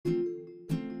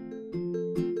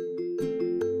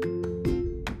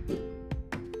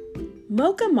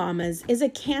Mocha Mamas is a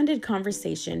candid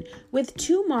conversation with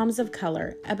two moms of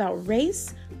color about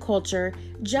race, culture,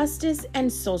 justice,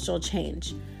 and social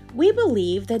change. We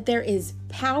believe that there is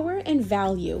power and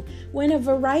value when a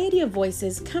variety of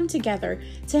voices come together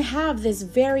to have this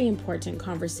very important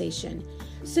conversation.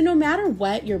 So no matter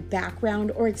what your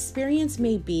background or experience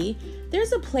may be,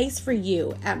 there's a place for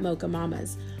you at Mocha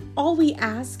Mamas. All we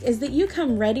ask is that you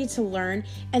come ready to learn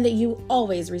and that you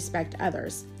always respect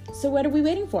others. So what are we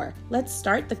waiting for? Let's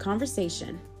start the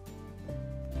conversation.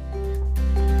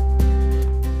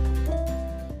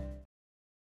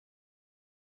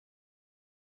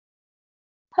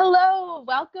 Hello,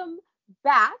 welcome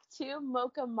back to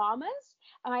Mocha Mamas.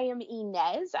 I am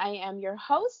Inez. I am your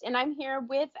host, and I'm here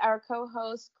with our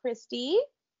co-host, Christy.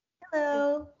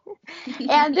 Hello.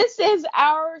 And this is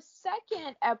our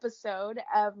second episode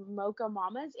of Mocha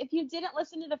Mamas. If you didn't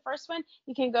listen to the first one,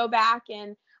 you can go back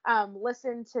and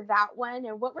listen to that one.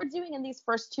 And what we're doing in these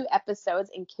first two episodes,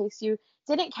 in case you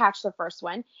didn't catch the first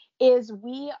one, is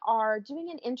we are doing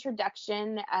an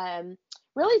introduction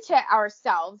really to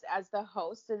ourselves as the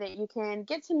host so that you can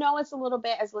get to know us a little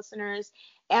bit as listeners,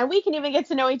 and we can even get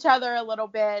to know each other a little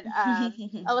bit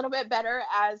better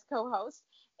as co-hosts.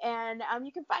 And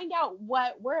you can find out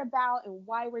what we're about and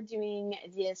why we're doing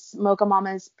this Mocha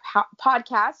Mamas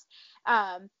podcast.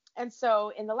 And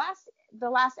so in the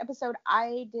last episode,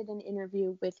 I did an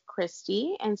interview with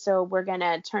Christy. And so we're going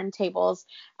to turn tables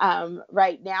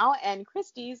right now. And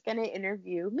Christy's going to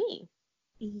interview me.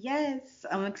 Yes,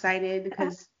 I'm excited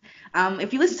because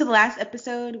if you listen to the last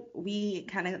episode, we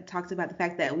kind of talked about the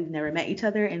fact that we've never met each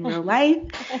other in real life.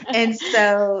 And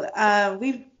so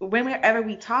whenever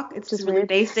we talk, it's just really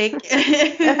basic.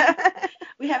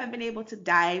 We haven't been able to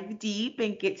dive deep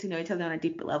and get to know each other on a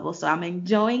deeper level. So I'm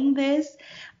enjoying this.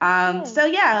 So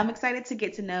yeah, I'm excited to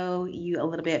get to know you a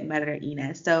little bit better,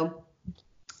 Inez. So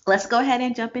let's go ahead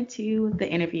and jump into the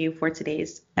interview for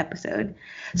today's episode.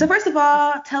 So first of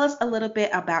all, tell us a little bit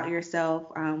about yourself.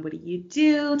 What do you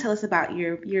do? Tell us about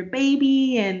your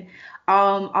baby and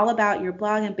all about your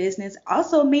blog and business.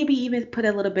 Also, maybe even put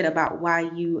a little bit about why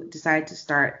you decided to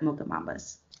start Mocha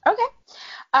Mamas. Okay.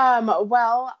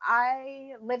 Well,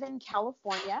 I live in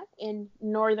California, in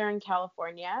Northern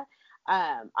California.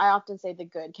 I often say the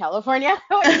good California.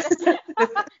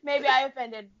 Maybe I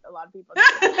offended a lot of people.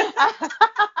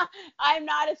 I'm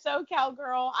not a SoCal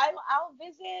girl. I'll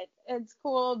visit. It's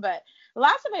cool. But the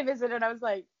last time I visited, I was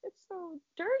like, it's so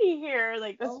dirty here.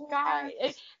 Like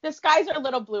the skies are a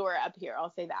little bluer up here.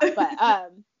 I'll say that.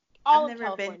 But all I've of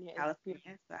never California been to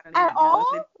California, so I don't at even know all?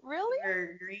 if it's really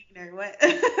or green or what.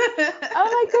 Oh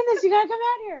my goodness, you gotta come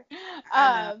out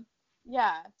here.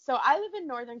 Yeah, so I live in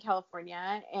Northern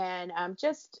California, and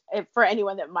just for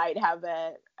anyone that might have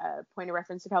a point of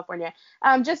reference to California,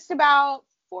 just about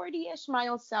 40-ish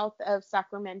miles south of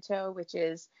Sacramento, which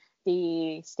is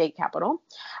the state capital.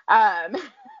 And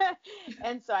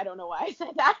so I don't know why I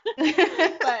said that,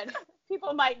 but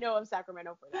people might know of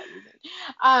Sacramento for that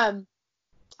reason.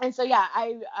 And so, yeah,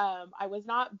 I was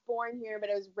not born here,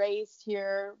 but I was raised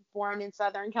here, born in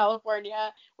Southern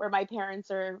California, where my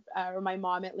parents or my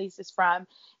mom at least is from.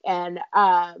 And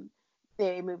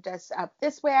they moved us up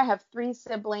this way. I have three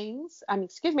siblings. I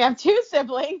have two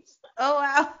siblings. Oh,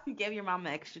 wow. You gave your mom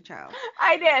an extra child.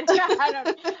 I did. I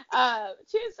don't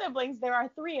two siblings. There are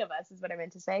three of us is what I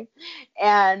meant to say.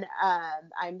 And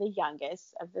I'm the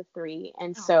youngest of the three.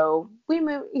 And so we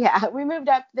moved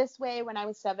up this way when I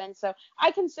was 7. So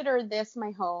I consider this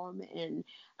my home. And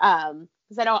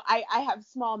because I have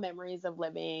small memories of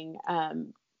living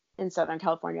in Southern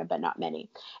California, but not many.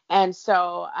 And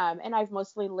so, and I've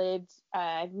mostly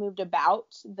I've moved about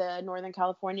the Northern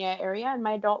California area in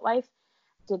my adult life.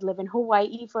 Did live in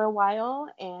Hawaii for a while,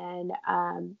 and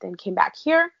then came back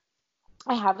here.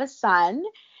 I have a son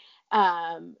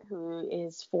who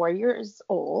is 4 years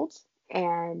old,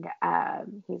 and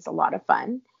he's a lot of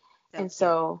fun. And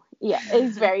so, yeah, he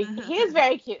is very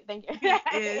cute. Thank you.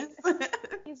 He is.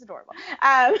 He's adorable.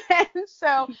 And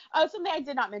so, something I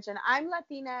did not mention, I'm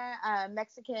Latina,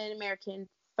 Mexican American,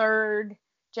 third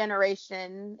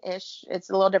generation ish. It's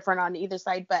a little different on either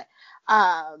side, but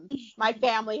my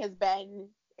family has been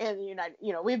in the United,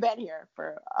 we've been here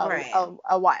for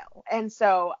a while. And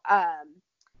so,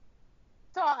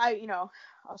 so I'll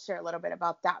share a little bit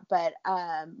about that. But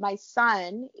my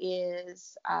son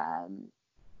is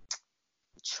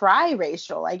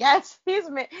triracial, I guess. He's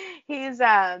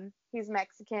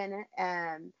Mexican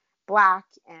and Black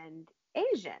and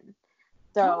Asian.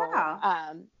 So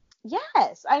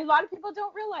yes, a lot of people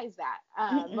don't realize that.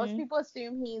 Most people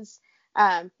assume he's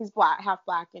Black, half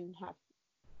Black and half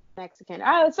Mexican.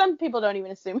 Some people don't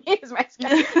even assume he is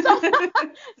Mexican. Some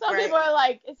Right. people are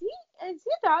like, is he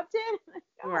adopted?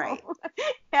 No. Right.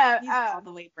 Yeah. He's all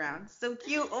the way brown. So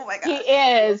cute. Oh my He gosh.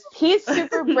 is. He's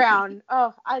super brown.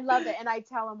 Oh, I love it. And I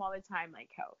tell him all the time, like,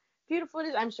 how beautiful it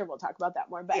is. I'm sure we'll talk about that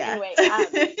more. But Yeah. anyway,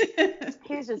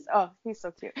 he's just, he's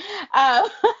so cute. Uh,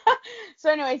 so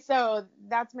anyway, so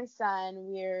that's my son.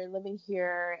 We're living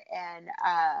here, and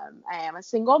I am a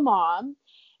single mom.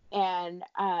 And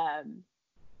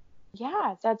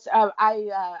yeah, that's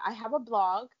I have a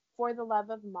blog,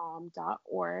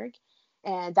 fortheloveofmom.org,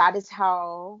 and that is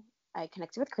how I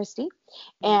connected with Christy.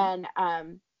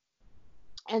 Mhm.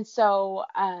 And so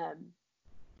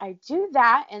I do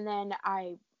that, and then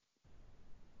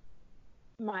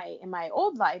in my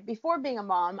old life, before being a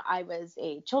mom, I was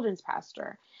a children's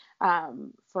pastor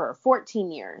for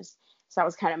 14 years. So that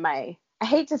was kind of I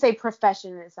hate to say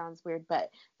profession, it sounds weird, but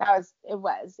it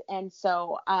was. And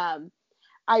so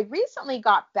I recently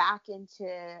got back into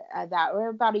that, or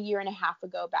about a year and a half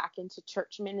ago, back into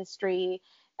church ministry.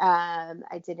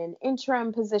 I did an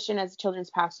interim position as a children's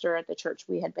pastor at the church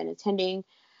we had been attending.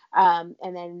 And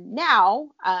then now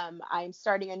I'm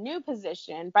starting a new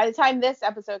position. By the time this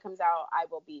episode comes out, I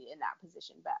will be in that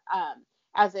position, but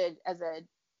as a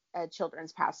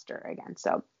children's pastor again.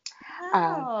 So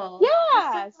Wow.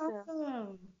 yeah, That's so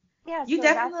awesome. yeah, You so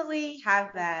that's definitely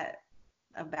have that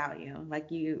about you. Like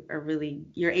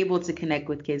you're able to connect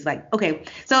with kids. Like, okay,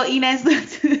 so Inez,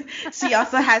 she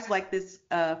also has like this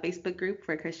Facebook group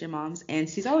for Christian moms, and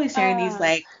she's always sharing these uh,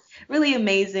 like really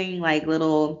amazing like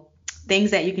little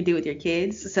things that you can do with your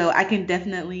kids. So I can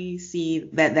definitely see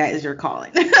that that is your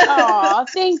calling. Oh,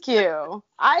 thank you.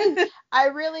 I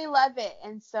really love it.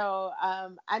 And so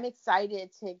I'm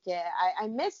excited to I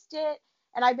missed it,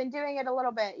 and I've been doing it a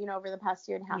little bit, over the past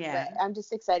year and a half, but Yeah. I'm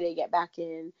just excited to get back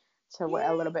in to a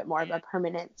Yay. little bit more of a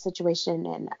permanent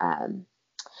situation. And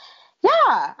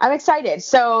yeah, I'm excited.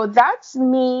 So that's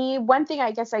me. One thing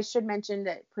I guess I should mention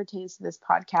that pertains to this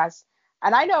podcast,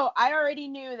 and I know I already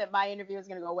knew that my interview was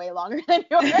going to go way longer than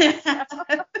yours.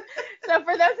 So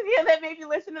for those of you that maybe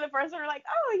listen to the first one, are like,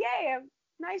 oh, yay, a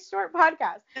nice short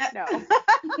podcast. No,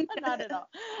 not at all.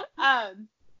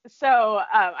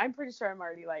 I'm pretty sure I'm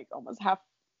already like almost half.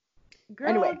 Girl,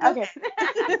 Anyway, go okay.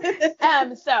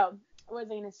 ahead. So what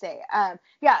was I gonna say?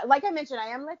 Yeah, like I mentioned, I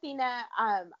am Latina.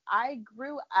 I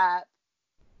grew up,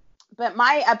 but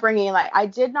my upbringing, like I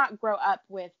did not grow up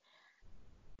with.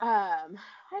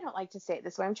 I don't like to say it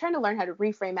this way. I'm trying to learn how to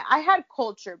reframe it. I had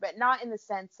culture, but not in the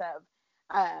sense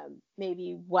of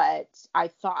maybe what I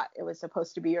thought it was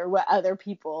supposed to be, or what other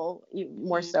people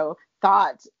more Mhm. so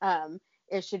thought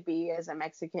it should be as a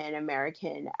Mexican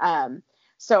American.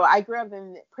 So I grew up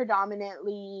in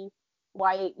predominantly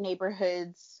white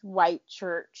neighborhoods, white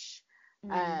church.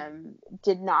 Mhm.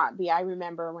 Did not be. I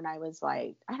remember when I was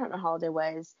like, I don't know how old I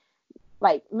was,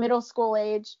 like middle school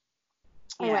age.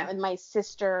 I went Yeah. with my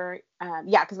sister.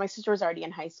 Yeah, because my sister was already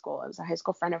in high school. It was a high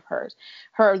school friend of hers.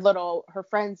 Her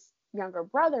friend's younger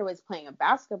brother was playing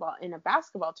in a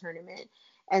basketball tournament.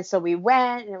 And so we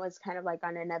went, and it was kind of like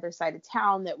on another side of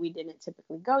town that we didn't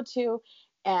typically go to.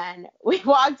 And we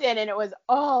walked in, and it was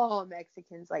all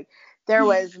Mexicans. Like there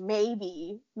was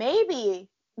maybe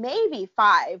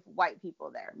 5 white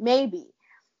people there, maybe.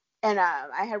 And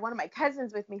I had one of my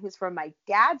cousins with me who's from my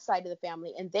dad's side of the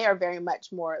family, and they are very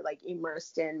much more like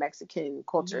immersed in Mexican Mhm.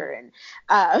 culture and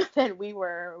than we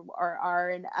were or are.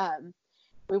 And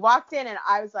we walked in, and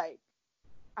I was like,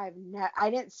 I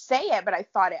didn't say it, but I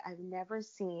thought it. I've never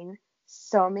seen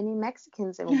so many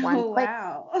Mexicans in one Oh, place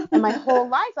wow. in my whole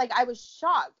life. Like I was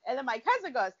shocked. And then my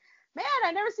cousin goes, "Man,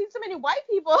 I never seen so many white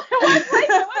people in one place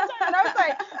at one time." And I was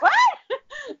like, "What?"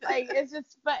 Like it's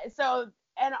just, but so,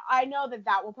 and I know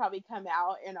that will probably come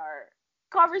out in our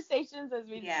conversations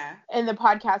Yeah. in the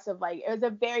podcast of like, it was a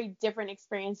very different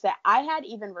experience that I had,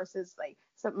 even versus like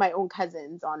my own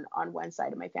cousins on one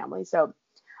side of my family.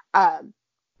 Um,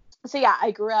 so yeah,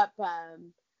 I grew up,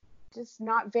 just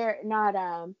not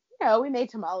we made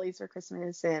tamales for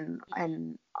Christmas and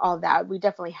all that. We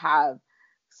definitely have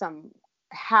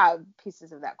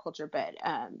pieces of that culture, but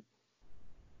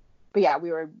yeah,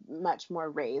 we were much more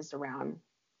raised around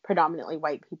predominantly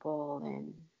white people,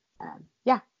 and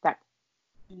yeah, that.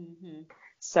 Mhm.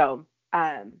 So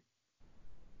I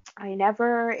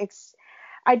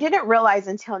didn't realize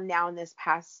until now in this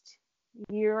past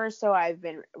year or so,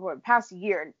 past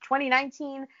year,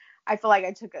 2019, I feel like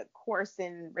I took a course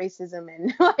in racism,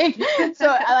 and like, so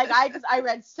I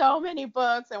read so many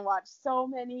books and watched so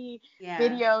many Yeah.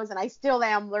 videos, and I still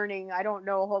am learning. I don't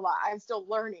know a whole lot. I'm still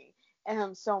learning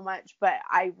so much, but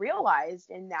I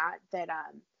realized in that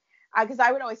because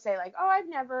I would always say like, oh, I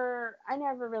never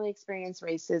really experienced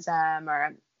racism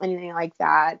or anything like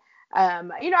that.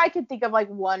 I could think of like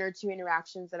one or two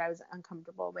interactions that I was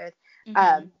uncomfortable with.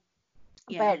 Mm-hmm.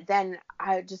 Yeah. But then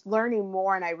I just learning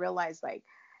more, and I realized like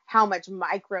how much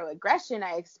microaggression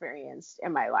I experienced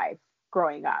in my life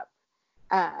growing up,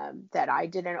 that I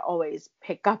didn't always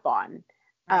pick up on,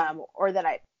 Right. or that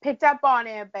I picked up on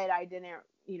it, but I didn't,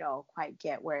 quite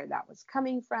get where that was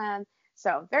coming from.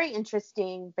 So very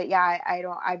interesting. But yeah,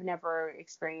 I've never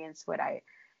experienced what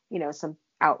some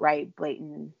outright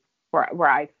blatant where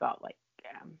I felt like,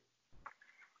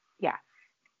 yeah,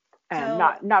 So,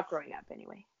 not growing up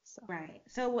anyway. So. right.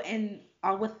 So, and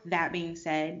all with that being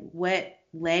said, what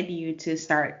led you to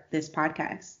start this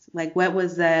podcast? Like, what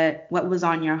was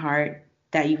on your heart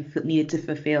that you needed to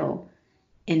fulfill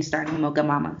in starting Mocha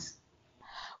Mamas?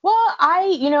 Well,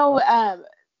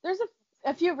 there's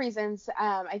a few reasons.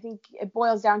 I think it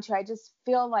boils down to I just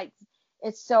feel like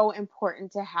it's so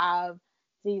important to have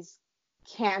these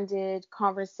candid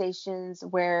conversations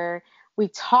where we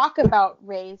talk about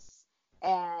race,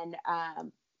 and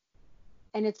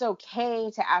it's okay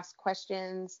to ask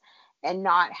questions and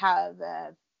not have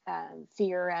a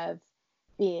fear of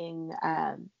being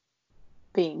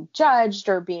judged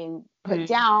or being put Mm-hmm.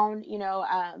 down,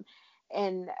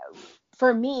 and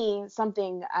for me,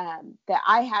 something that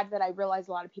I had that I realize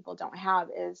a lot of people don't have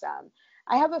is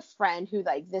I have a friend who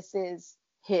like this is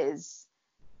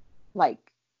like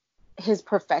his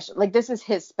profession, like this is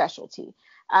his specialty,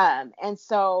 and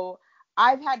so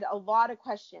I've had a lot of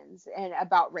questions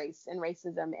about race and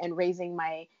racism and raising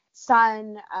my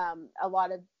son. A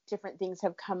lot of different things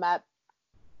have come up.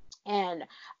 And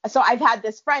so I've had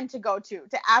this friend to go to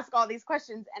ask all these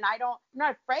questions, and I'm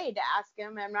not afraid to ask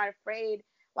him. I'm not afraid,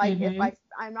 like if Mm-hmm.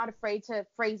 I'm not afraid to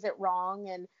phrase it wrong,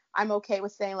 and I'm okay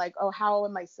with saying like, oh, how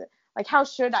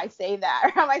should I say that?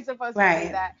 Or how am I supposed to say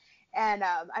Right. that? And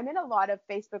I'm in a lot of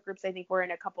Facebook groups. I think we're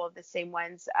in a couple of the same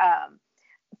ones,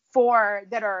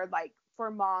 that are like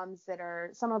for moms that are,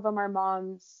 some of them are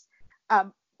moms,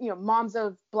 moms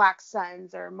of Black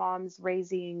sons, or moms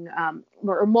raising,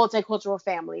 or multicultural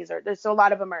families, or so a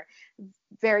lot of them are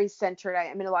very centered.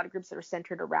 I'm in a lot of groups that are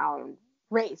centered around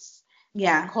race and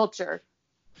Yeah. culture.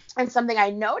 And something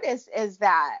I noticed is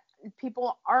that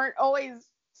people aren't always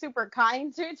super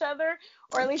kind to each other,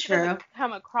 or at least it doesn't True.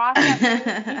 come across that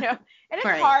way. And it's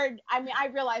Right. hard. I mean, I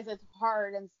realize it's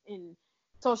hard in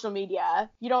social media.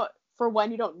 For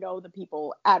one, you don't know the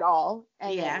people at all.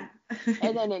 Yeah.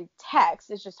 And then in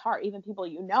text, it's just hard. Even people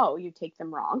you take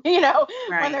them wrong. When they're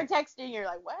Right. texting, you're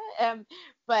like, what?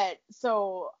 But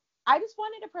so I just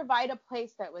wanted to provide a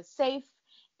place that was safe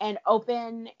and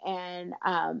open. And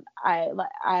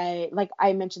I like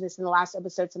I mentioned this in the last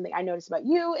episode. Something I noticed about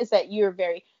you is that you're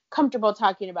very comfortable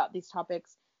talking about these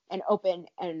topics, and open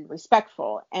and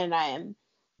respectful.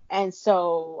 And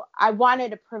so I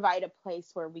wanted to provide a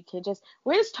place where we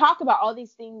just talk about all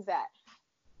these things that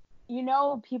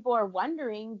people are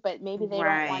wondering, but maybe they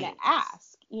don't want to Right.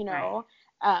 ask, Right.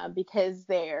 because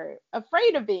they're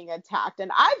afraid of being attacked.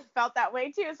 And I've felt that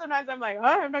way too. Sometimes I'm like, oh,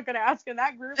 I'm not going to ask in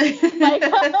that group. Like,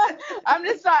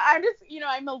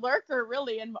 I'm a lurker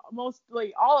really in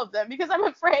mostly all of them, because I'm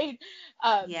afraid.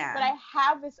 But Yeah. I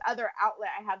have this other outlet.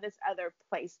 I have this other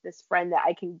place, this friend that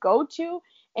I can go to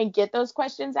and get those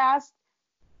questions asked.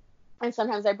 And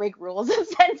sometimes I break rules and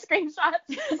send screenshots,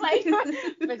 like,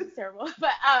 which is terrible.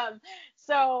 But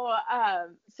so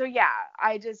yeah,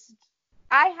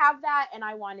 I have that, and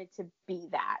I wanted to be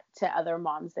that to other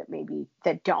moms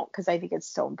that don't, because I think it's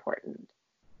so important.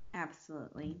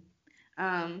 Absolutely.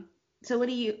 So what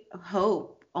do you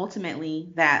hope ultimately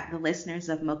that the listeners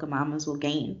of Mocha Mamas will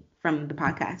gain from the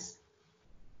podcast?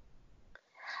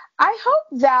 I hope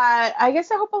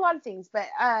a lot of things, but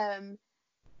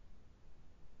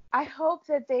I hope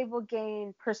that they will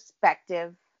gain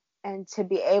perspective, and to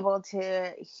be able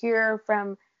to hear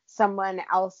from someone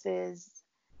else's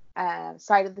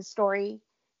side of the story,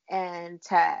 and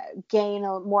to gain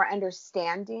a more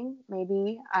understanding,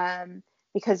 maybe,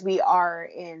 because we are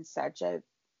in such a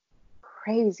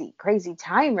crazy, crazy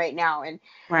time right now, and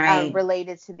Right.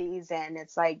 related to these, and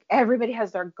it's like everybody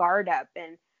has their guard up.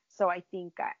 And so I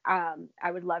think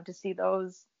I would love to see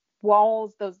those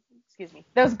walls, those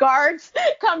guards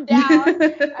come down.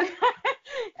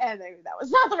 And maybe that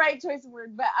was not the right choice of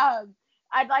word, but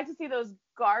I'd like to see those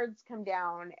guards come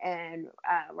down, and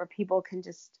where people can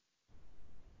just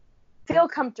feel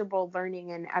comfortable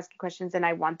learning and asking questions. And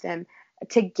I want them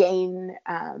to gain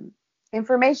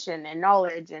information and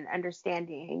knowledge and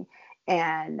understanding,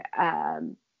 and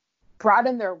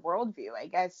broaden their worldview, I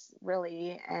guess,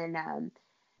 really. And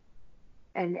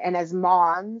as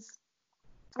moms,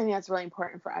 I think that's really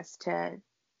important for us to,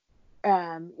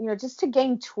 just to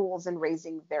gain tools in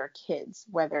raising their kids,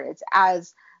 whether it's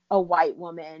as a white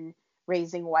woman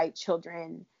raising white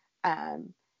children,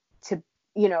 to,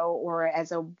 or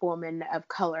as a woman of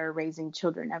color raising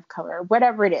children of color,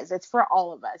 whatever it is, it's for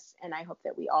all of us. And I hope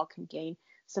that we all can gain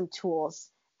some tools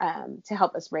to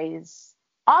help us raise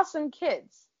awesome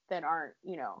kids that aren't,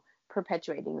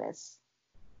 perpetuating this.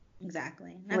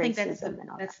 Exactly. I think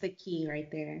that's the key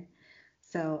right there.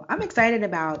 So I'm excited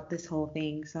about this whole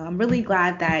thing. So I'm really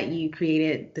glad that you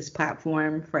created this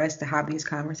platform for us to have these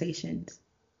conversations.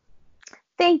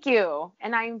 Thank you.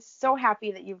 And I'm so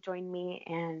happy that you've joined me,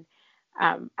 and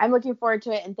I'm looking forward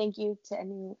to it. And thank you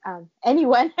to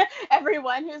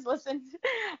everyone who's listened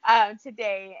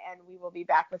today. And we will be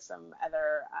back with some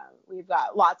other, we've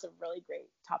got lots of really great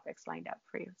topics lined up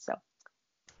for you. So.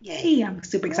 Yay, I'm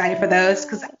super excited for those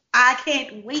because I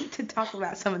can't wait to talk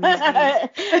about some of these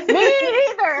things. Me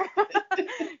either.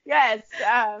 Yes.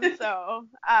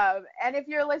 And if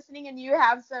you're listening and you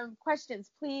have some questions,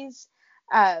 please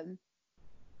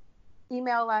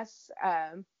email us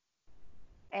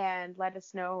and let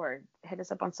us know, or hit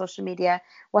us up on social media.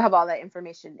 We'll have all that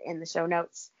information in the show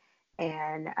notes,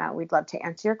 and we'd love to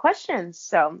answer your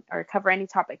questions, or cover any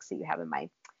topics that you have in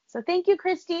mind. So thank you,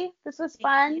 Christy. This was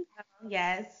fun.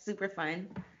 Yes, super fun.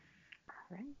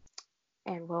 All right.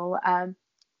 And we'll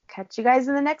catch you guys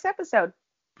in the next episode.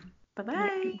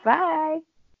 Bye-bye. Bye.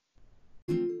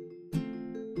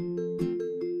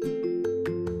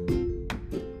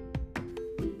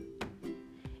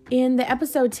 In the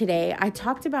episode today, I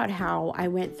talked about how I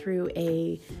went through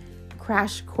a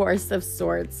crash course of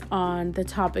sorts on the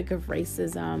topic of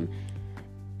racism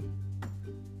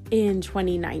in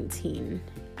 2019.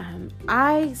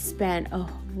 I spent a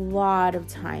lot of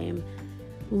time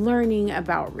learning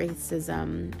about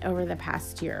racism over the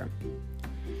past year.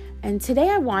 And today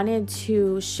I wanted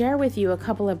to share with you a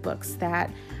couple of books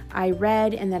that I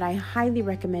read and that I highly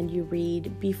recommend you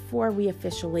read before we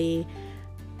officially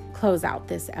close out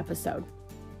this episode.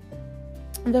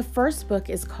 The first book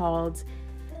is called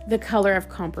The Color of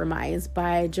Compromise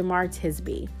by Jemar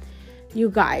Tisby. You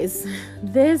guys,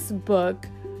 this book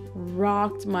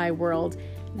rocked my world.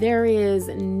 There is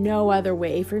no other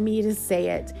way for me to say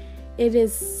it. It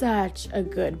is such a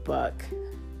good book.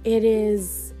 It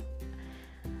is,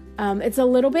 it's a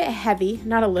little bit heavy,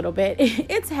 not a little bit,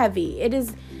 it's heavy.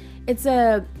 It's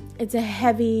a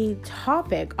heavy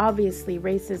topic, obviously,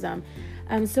 racism.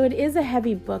 So it is a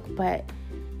heavy book, but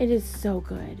it is so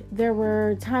good. There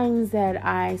were times that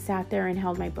I sat there and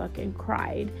held my book and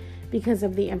cried because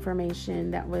of the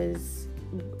information that was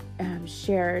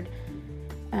shared.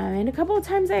 And a couple of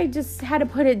times I just had to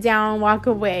put it down, walk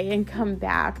away, and come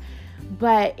back.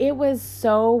 But it was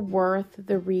so worth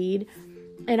the read.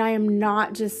 And I am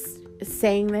not just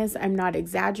saying this, I'm not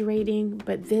exaggerating,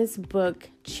 but this book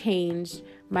changed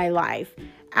my life.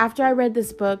 After I read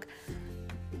this book,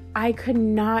 I could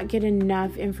not get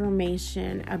enough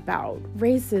information about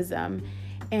racism,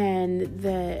 and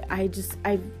I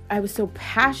was so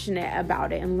passionate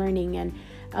about it and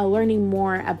learning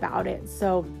more about it.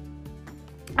 So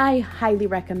I highly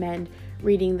recommend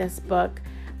reading this book.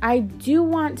 I do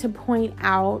want to point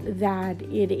out that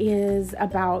it is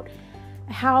about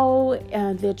how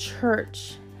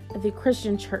the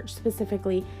Christian church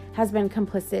specifically, has been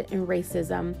complicit in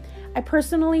racism. I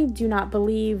personally do not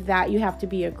believe that you have to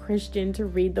be a Christian to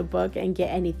read the book and get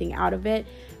anything out of it,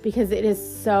 because it is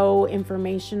so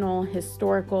informational,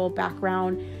 historical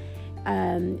background.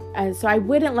 So I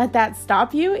wouldn't let that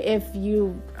stop you if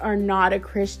you are not a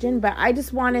Christian, but I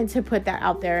just wanted to put that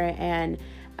out there and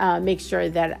make sure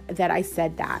that I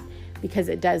said that, because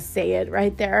it does say it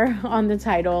right there on the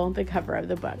title, the cover of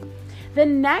the book. The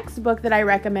next book that I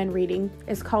recommend reading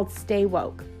is called Stay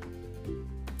Woke.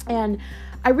 And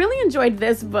I really enjoyed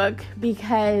this book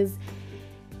because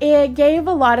it gave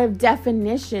a lot of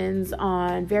definitions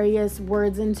on various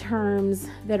words and terms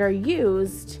that are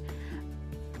used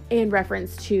in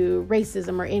reference to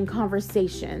racism or in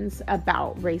conversations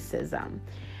about racism.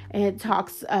 It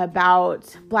talks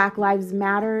about Black Lives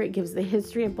Matter. It gives the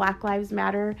history of Black Lives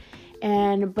Matter.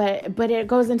 But it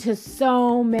goes into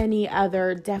so many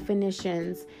other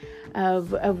definitions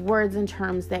of words and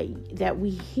terms that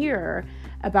we hear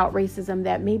about racism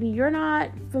that maybe you're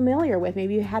not familiar with,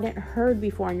 maybe you hadn't heard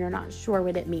before and you're not sure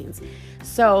what it means.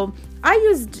 So I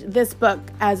used this book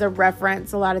as a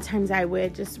reference. A lot of times I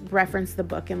would just reference the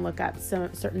book and look up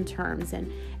some certain terms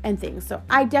and things. So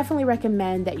I definitely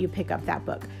recommend that you pick up that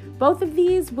book. Both of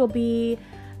these will be,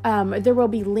 there will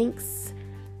be links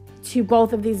to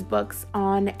both of these books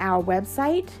on our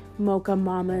website,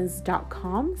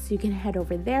 mochamamas.com. So you can head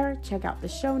over there, check out the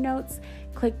show notes,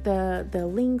 click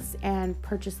the links, and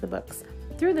purchase the books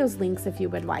through those links if you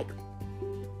would like.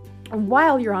 And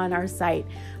while you're on our site,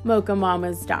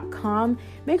 mochamamas.com,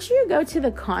 make sure you go to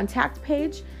the contact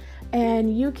page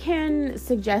and you can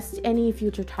suggest any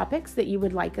future topics that you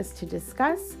would like us to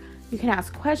discuss. You can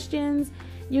ask questions.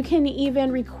 You can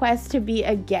even request to be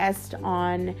a guest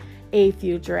on a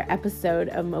future episode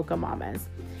of Mocha Mamas.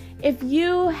 If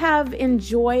you have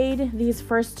enjoyed these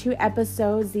first 2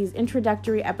 episodes, these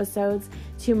introductory episodes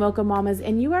to Mocha Mamas,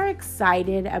 and you are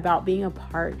excited about being a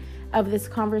part of this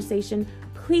conversation,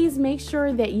 please make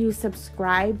sure that you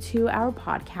subscribe to our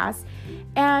podcast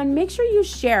and make sure you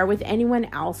share with anyone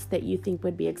else that you think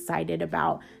would be excited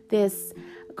about this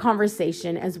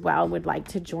conversation as well, would like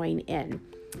to join in.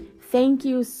 Thank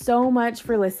you so much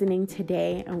for listening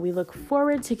today, and we look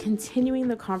forward to continuing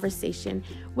the conversation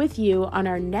with you on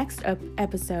our next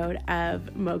episode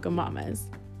of Mocha Mamas.